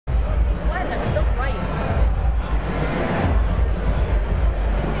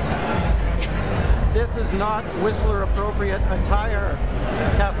not Whistler-appropriate attire,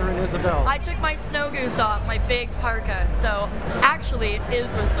 Katharine Isabelle? I took my snow goose off, my big parka, so actually it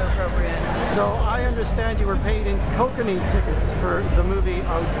is Whistler appropriate. So I understand you were paid in kokanee tickets for the movie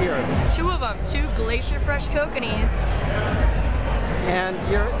out here. 2 of them, 2 Glacier Fresh kokanees. And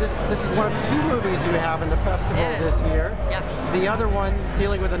this is one of 2 movies you have in the festival this year. Yes. The other one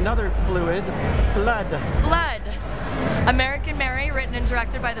dealing with another fluid, blood. Blood. American Mary, written and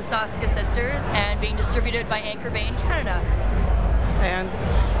directed by the Soska sisters and being distributed by Anchor Bay in Canada.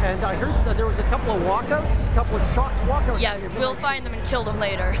 And I heard that there was a couple of walkouts, a couple of shocked walkouts. Yes, we'll find them and kill them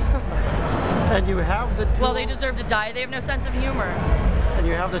later. And you have the tools. Well, they deserve to die. They have no sense of humor. And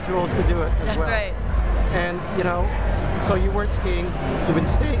you have the tools to do it as well. That's right. And, you know, so you weren't skiing. You've been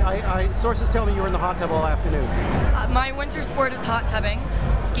staying. Sources tell me you were in the hot tub all afternoon. My winter sport is hot tubbing.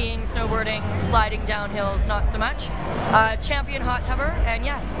 Skiing, snowboarding, sliding down hills, not so much. Champion hot tubber, and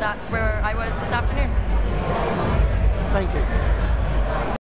yes, that's where I was this afternoon.